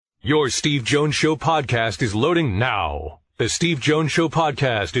Your Steve Jones Show podcast is loading now. The Steve Jones Show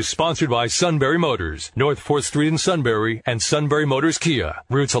podcast is sponsored by Sunbury Motors, North 4th Street in Sunbury, and Sunbury Motors Kia,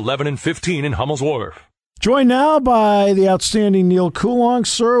 routes 11 and 15 in Hummel's Wharf. Joined now by the outstanding Neil Coulong.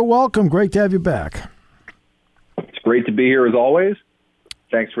 Sir, welcome. Great to have you back. It's great to be here as always.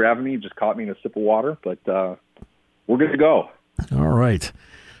 Thanks for having me. You just caught me in a sip of water, but we're good to go. All right.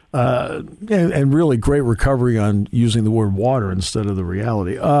 And really great recovery on using the word water instead of the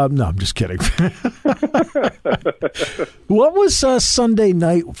reality. No, I'm just kidding. What was Sunday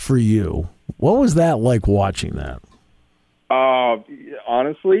night for you? What was that like watching that?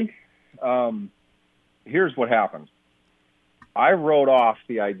 Honestly, here's what happened. I wrote off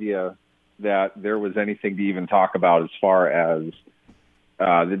the idea that there was anything to even talk about as far as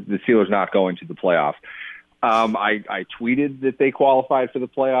the Steelers not going to the playoffs. I tweeted that they qualified for the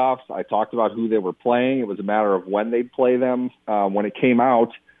playoffs. I talked about who they were playing. It was a matter of when they'd play them. When it came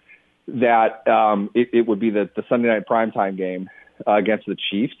out that it would be the Sunday night primetime game against the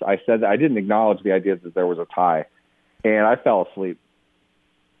Chiefs, I said that I didn't acknowledge the idea that there was a tie. And I fell asleep.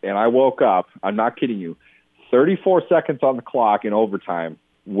 And I woke up, I'm not kidding you, 34 seconds on the clock in overtime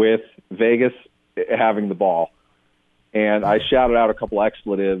with Vegas having the ball. And I shouted out a couple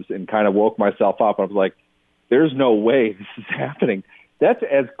expletives and kind of woke myself up. I was like, there's no way this is happening. That's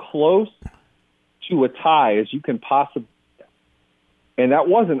as close to a tie as you can possibly get. And that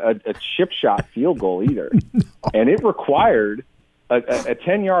wasn't a chip shot field goal either. No. And it required a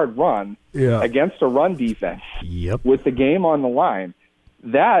 10-yard run against a run defense with the game on the line.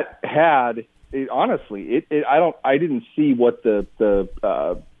 That had honestly, I didn't see what the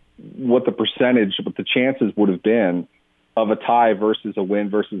percentage, what the chances would have been of a tie versus a win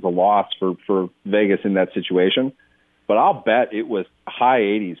versus a loss for Vegas in that situation. But I'll bet it was high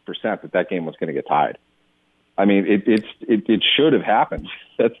 80% that game was going to get tied. I mean, it should have happened.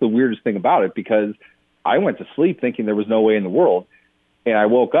 That's the weirdest thing about it, because I went to sleep thinking there was no way in the world. And I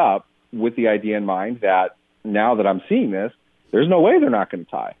woke up with the idea in mind that now that I'm seeing this, there's no way they're not going to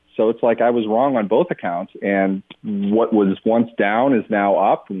tie. So it's like I was wrong on both accounts, and what was once down is now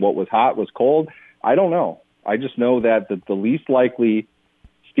up, and what was hot was cold. I don't know. I just know that the least likely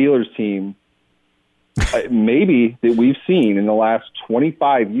Steelers team maybe that we've seen in the last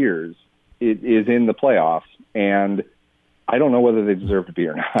 25 years is in the playoffs, and I don't know whether they deserve to be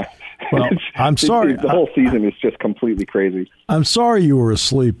or not. Well, I'm sorry. The whole season is just completely crazy. I'm sorry you were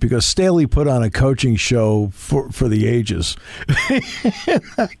asleep, because Staley put on a coaching show for the ages.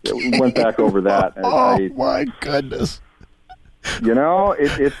 We went back over that. And my goodness. You know,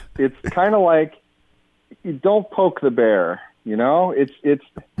 it's kind of like, you don't poke the bear, you know? It's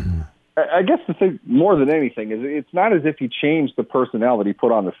I guess the thing more than anything is it's not as if he changed the personnel that he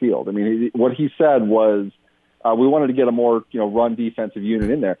put on the field. I mean, what he said was, we wanted to get a more, run defensive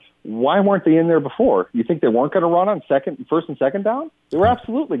unit in there. Why weren't they in there before? You think they weren't going to run on first and second down? They were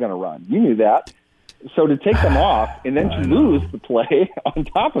absolutely going to run. You knew that. So to take them off and then to lose the play on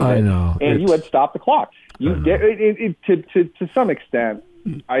top of it, and you had stopped the clock. To some extent,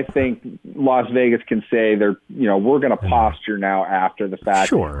 I think Las Vegas can say they're, we're going to posture now after the fact.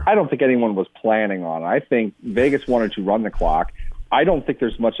 Sure. I don't think anyone was planning on it. I think Vegas wanted to run the clock. I don't think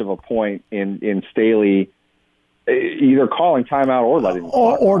there's much of a point in Staley either calling timeout or letting the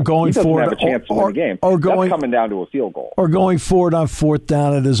clock or run. going forward, have a chance to win the game. Or that's coming down to a field goal, or going forward on fourth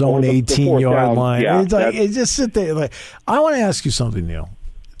down at his own 18-yard line. Yeah, it's just sit there. Like, I want to ask you something, Neil.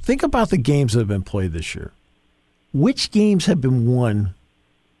 Think about the games that have been played this year. Which games have been won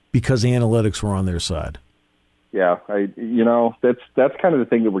because the analytics were on their side? Yeah, that's kind of the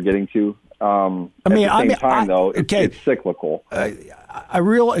thing that we're getting to. At the same time, it's cyclical.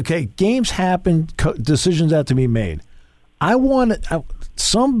 Games happen, decisions have to be made. I want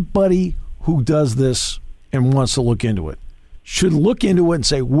somebody who does this and wants to look into it should look into it and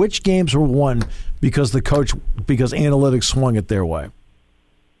say which games were won because analytics swung it their way.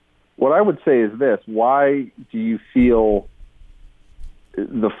 What I would say is this: why do you feel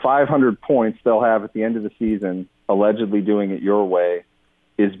the 500 points they'll have at the end of the season, allegedly doing it your way,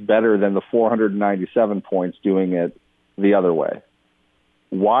 is better than the 497 points doing it the other way?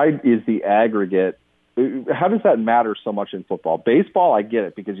 Why is the aggregate, how does that matter so much in football? Baseball, I get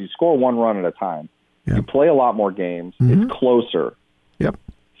it, because you score one run at a time. Yep. You play a lot more games. Mm-hmm. It's closer. Yep.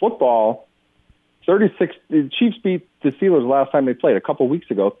 Football, 36, the Chiefs beat the Steelers last time they played a couple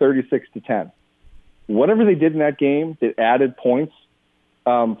weeks ago, 36-10. Whatever they did in that game that added points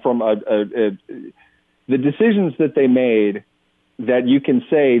from the decisions that they made, that you can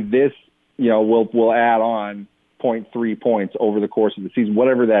say this, will add on 0.3 points over the course of the season,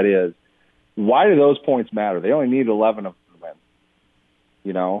 whatever that is. Why do those points matter? They only need 11 of them to win.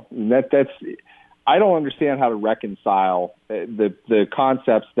 That's I don't understand how to reconcile the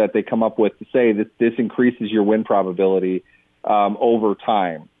concepts that they come up with to say that this increases your win probability over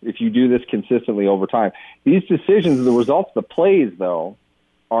time if you do this consistently over time. These decisions, the results, the plays, though,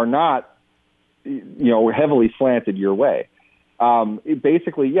 are not heavily slanted your way.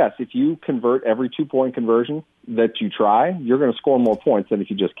 Basically, yes, if you convert every 2-point conversion that you try, you're going to score more points than if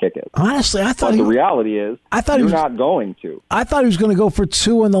you just kick it. Honestly, I thought the reality is you're not going to. I thought he was going to go for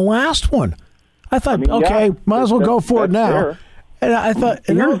 2 in the last one. I thought, might as well go for it now. Fair. And I thought,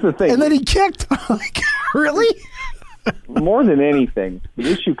 here's the thing. And then he kicked. Like, really? More than anything,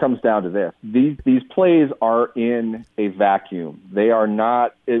 the issue comes down to this. These plays are in a vacuum. They are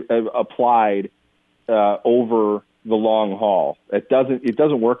not applied over the long haul. It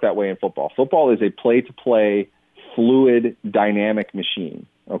doesn't work that way in football. Football is a play-to-play, fluid, dynamic machine,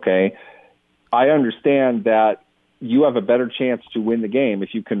 okay? I understand that you have a better chance to win the game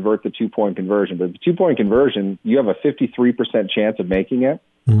if you convert the 2-point conversion. But the 2-point conversion, you have a 53% chance of making it.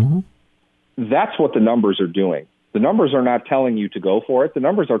 Mm-hmm. That's what the numbers are doing. The numbers are not telling you to go for it. The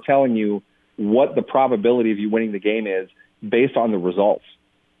numbers are telling you what the probability of you winning the game is based on the results.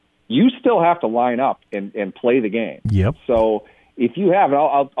 You still have to line up and play the game. Yep. So if you have,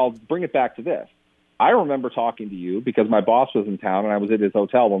 and I'll bring it back to this. I remember talking to you because my boss was in town and I was at his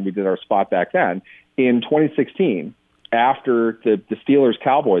hotel when we did our spot back then in 2016 after the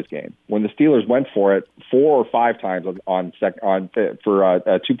Steelers-Cowboys game when the Steelers went for it 4 or 5 times for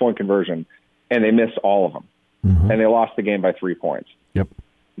a 2-point conversion and they missed all of them. Mm-hmm. And they lost the game by 3 points. Yep.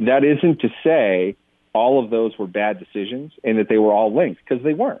 That isn't to say all of those were bad decisions and that they were all linked, because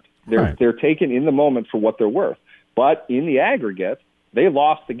they weren't. They're taken in the moment for what they're worth. But in the aggregate, they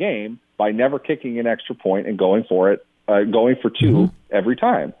lost the game by never kicking an extra point and going for it, going for 2 every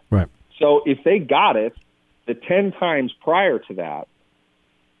time. Right. So if they got it the 10 times prior to that,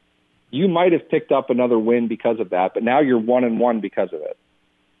 you might have picked up another win because of that, but now you're 1-1 because of it.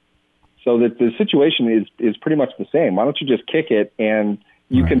 So that the situation is pretty much the same. Why don't you just kick it and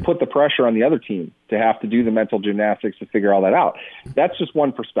you can put the pressure on the other team to have to do the mental gymnastics to figure all that out. That's just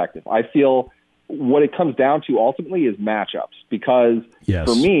one perspective. I feel what it comes down to ultimately is matchups, because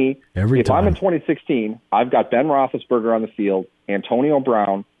for me, if I'm in 2016, I've got Ben Roethlisberger on the field, Antonio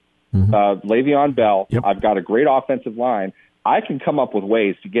Brown, Le'Veon Bell. Yep. I've got a great offensive line. I can come up with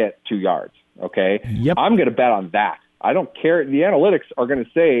ways to get 2 yards. Okay. Yep. I'm going to bet on that. I don't care. The analytics are going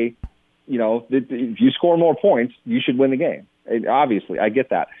to say, if you score more points, you should win the game. Obviously, I get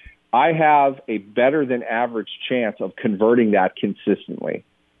that. I have a better than average chance of converting that consistently.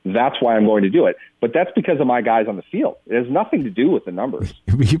 That's why I'm going to do it. But that's because of my guys on the field. It has nothing to do with the numbers.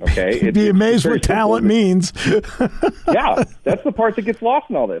 Okay, You'd be amazed what talent means. Yeah, that's the part that gets lost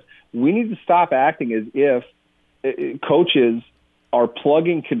in all this. We need to stop acting as if coaches are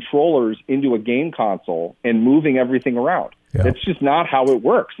plugging controllers into a game console and moving everything around. Yeah. That's just not how it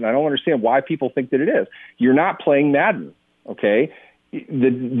works, and I don't understand why people think that it is. You're not playing Madden, okay?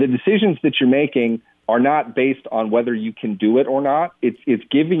 The decisions that you're making are not based on whether you can do it or not. It's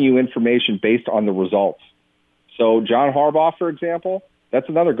giving you information based on the results. So John Harbaugh, for example, that's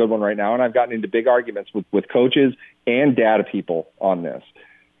another good one right now, and I've gotten into big arguments with coaches and data people on this.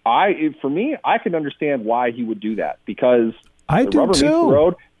 For me, I can understand why he would do that, because I the do rubber too. meets the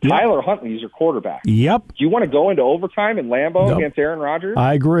road. Tyler Huntley is your quarterback. Yep. Do you want to go into overtime in Lambeau against Aaron Rodgers?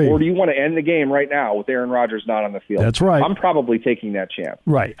 I agree. Or do you want to end the game right now with Aaron Rodgers not on the field? That's right. I'm probably taking that chance.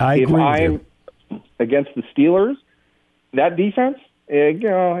 Right. I agree with you. If I'm against the Steelers, that defense,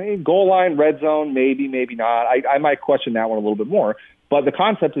 goal line, red zone, maybe not. I might question that one a little bit more. But the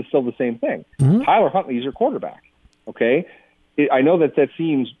concept is still the same thing. Mm-hmm. Tyler Huntley is your quarterback. Okay? I know that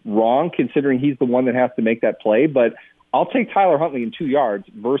seems wrong considering he's the one that has to make that play, but I'll take Tyler Huntley in 2 yards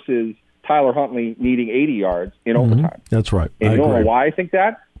versus Tyler Huntley needing 80 yards in overtime. That's right. And you don't know why I think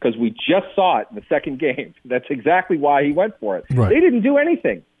that? Because we just saw it in the second game. That's exactly why he went for it. Right. They didn't do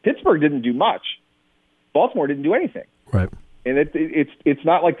anything. Pittsburgh didn't do much. Baltimore didn't do anything. Right. And it's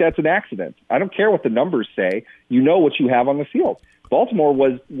not like that's an accident. I don't care what the numbers say. You know what you have on the field. Baltimore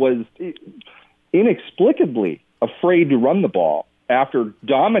was inexplicably afraid to run the ball after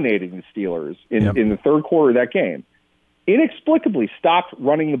dominating the Steelers in the third quarter of that game. Inexplicably stopped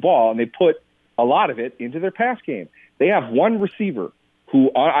running the ball, and they put a lot of it into their pass game. They have one receiver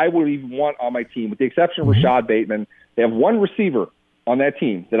who I would even want on my team, with the exception of Rashad Bateman. They have one receiver on that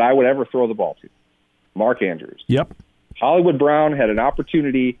team that I would ever throw the ball to, Mark Andrews. Yep. Hollywood Brown had an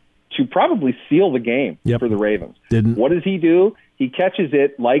opportunity to probably seal the game for the Ravens. Didn't. What does he do? He catches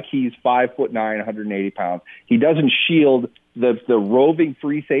it like he's 5'9", 180 pounds. He doesn't shield the roving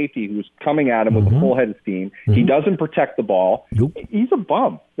free safety who's coming at him with a full head of steam. He doesn't protect the ball. Nope. He's a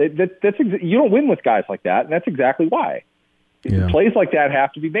bum. You don't win with guys like that, and that's exactly why. Yeah. Plays like that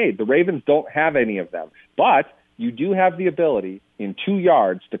have to be made. The Ravens don't have any of them. But you do have the ability in 2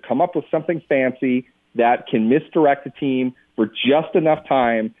 yards to come up with something fancy that can misdirect the team for just enough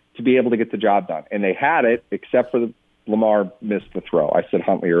time to be able to get the job done. And they had it, except for Lamar missed the throw. I said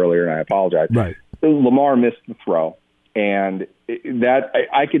Huntley earlier, and I apologize. Right. Lamar missed the throw. And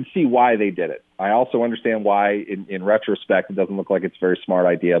I could see why they did it. I also understand why, in retrospect, it doesn't look like it's a very smart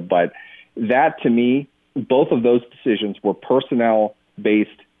idea. But that, to me, both of those decisions were personnel-based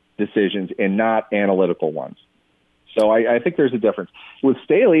decisions and not analytical ones. So I think there's a difference. With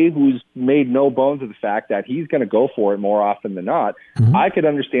Staley, who's made no bones of the fact that he's going to go for it more often than not, I could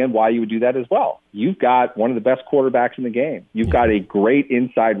understand why you would do that as well. You've got one of the best quarterbacks in the game. You've got a great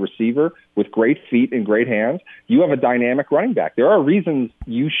inside receiver with great feet and great hands. You have a dynamic running back. There are reasons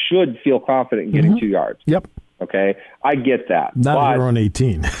you should feel confident in getting 2 yards. Yep. Okay, I get that. Not if you're on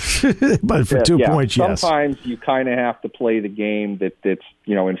 18, but for 2 points, yes. Sometimes you kind of have to play the game that's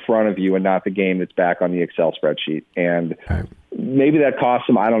in front of you and not the game that's back on the Excel spreadsheet. And maybe that cost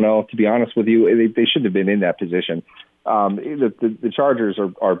them. I don't know. To be honest with you, they shouldn't have been in that position. The Chargers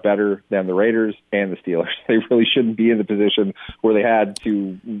are better than the Raiders and the Steelers. They really shouldn't be in the position where they had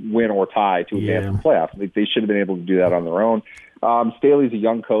to win or tie to advance the playoffs. They should have been able to do that on their own. Staley's a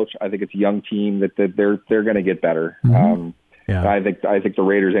young coach. I think it's a young team that they're going to get better. I think the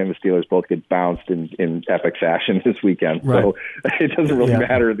Raiders and the Steelers both get bounced in epic fashion this weekend. Right. So it doesn't really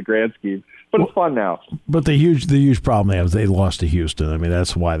matter in the grand scheme. But it's fun now. But the huge problem they have is they lost to Houston. I mean,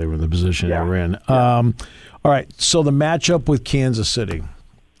 that's why they were in the position they were in. All right, so the matchup with Kansas City.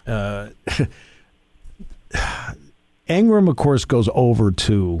 Ingram, of course, goes over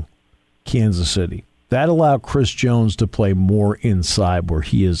to Kansas City. That allowed Chris Jones to play more inside where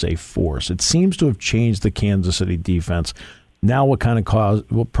he is a force. It seems to have changed the Kansas City defense. Now what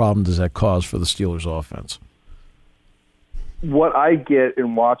problem does that cause for the Steelers offense? What I get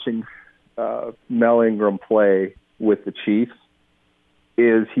in watching Mel Ingram play with the Chiefs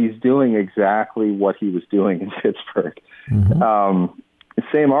is he's doing exactly what he was doing in Pittsburgh.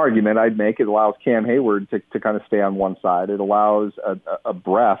 Same argument I'd make. It allows Cam Hayward to kind of stay on one side. It allows a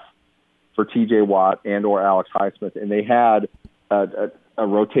breath for T.J. Watt and or Alex Highsmith, and they had a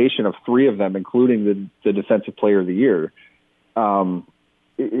rotation of 3 of them, including the Defensive Player of the Year.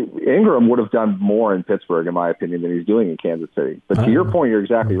 Ingram would have done more in Pittsburgh, in my opinion, than he's doing in Kansas City. But to your point, you're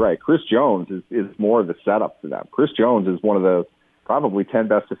exactly right. Chris Jones is more of the setup for them. Chris Jones is one of the probably 10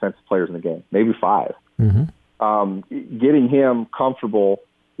 best defensive players in the game, maybe 5. Getting him comfortable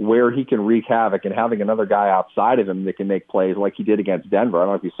where he can wreak havoc and having another guy outside of him that can make plays like he did against Denver. I don't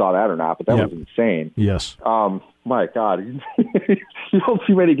know if you saw that or not, but that was insane. Yes. My God, you don't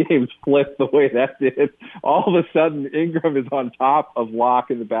see many games flip the way that did. All of a sudden, Ingram is on top of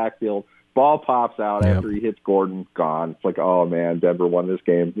Locke in the backfield. Ball pops out after he hits Gordon. Gone. It's like, oh, man, Denver won this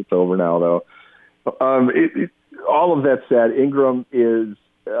game. It's over now, though. All of that said, Ingram is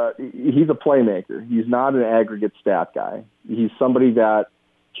he's a playmaker. He's not an aggregate stat guy. He's somebody that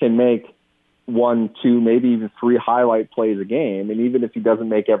can make 1, 2, maybe even 3 highlight plays a game. And even if he doesn't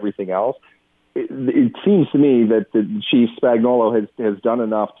make everything else, it seems to me that the Chiefs, Spagnuolo, has done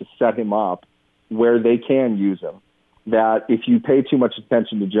enough to set him up where they can use him. That if you pay too much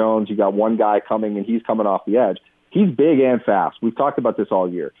attention to Jones, you got one guy coming and he's coming off the edge. He's big and fast. We've talked about this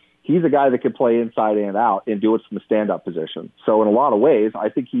all year. He's a guy that can play inside and out and do it from the stand-up position. So in a lot of ways, I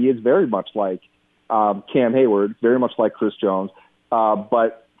think he is very much like Cam Hayward, very much like Chris Jones,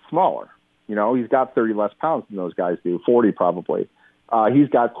 but smaller. He's got 30 less pounds than those guys do, 40 probably. He's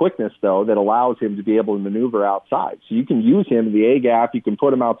got quickness, though, that allows him to be able to maneuver outside. So you can use him in the A-gap. You can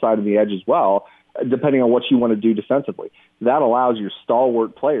put him outside of the edge as well, depending on what you want to do defensively. That allows your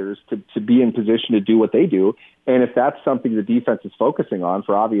stalwart players to be in position to do what they do. And if that's something the defense is focusing on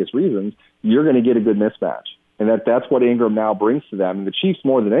for obvious reasons, you're going to get a good mismatch. And that's what Ingram now brings to them. And the Chiefs,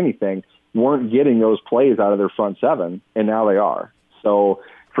 more than anything, weren't getting those plays out of their front 7, and now they are. So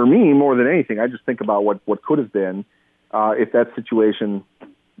for me, more than anything, I just think about what could have been if that situation,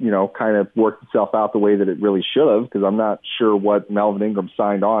 kind of worked itself out the way that it really should have, because I'm not sure what Melvin Ingram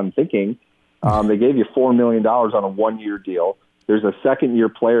signed on thinking. They gave you $4 million on a 1-year deal. There's a second-year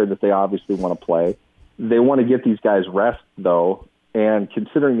player that they obviously want to play. They want to get these guys rest, though, and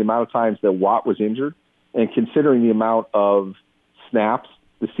considering the amount of times that Watt was injured and considering the amount of snaps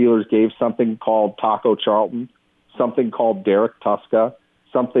the Steelers gave something called Taco Charlton, something called Derek Tuska,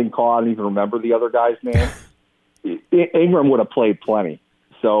 something called, I don't even remember the other guy's name, Ingram would have played plenty.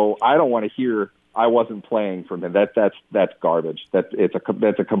 So I don't want to hear I wasn't playing for him. That's garbage. That's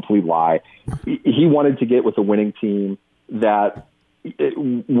a complete lie. He wanted to get with a winning team that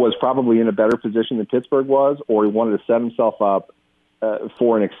was probably in a better position than Pittsburgh was, or he wanted to set himself up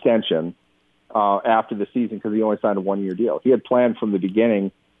for an extension after the season because he only signed a 1-year deal. He had planned from the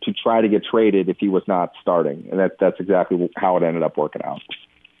beginning to try to get traded if he was not starting, and that's exactly how it ended up working out.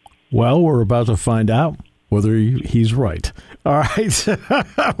 Well, we're about to find out whether he's right. All right.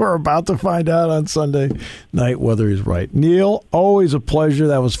 We're about to find out on Sunday night whether he's right. Neil, always a pleasure.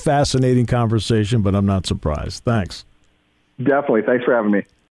 That was fascinating conversation, but I'm not surprised. Thanks. Definitely. Thanks for having me.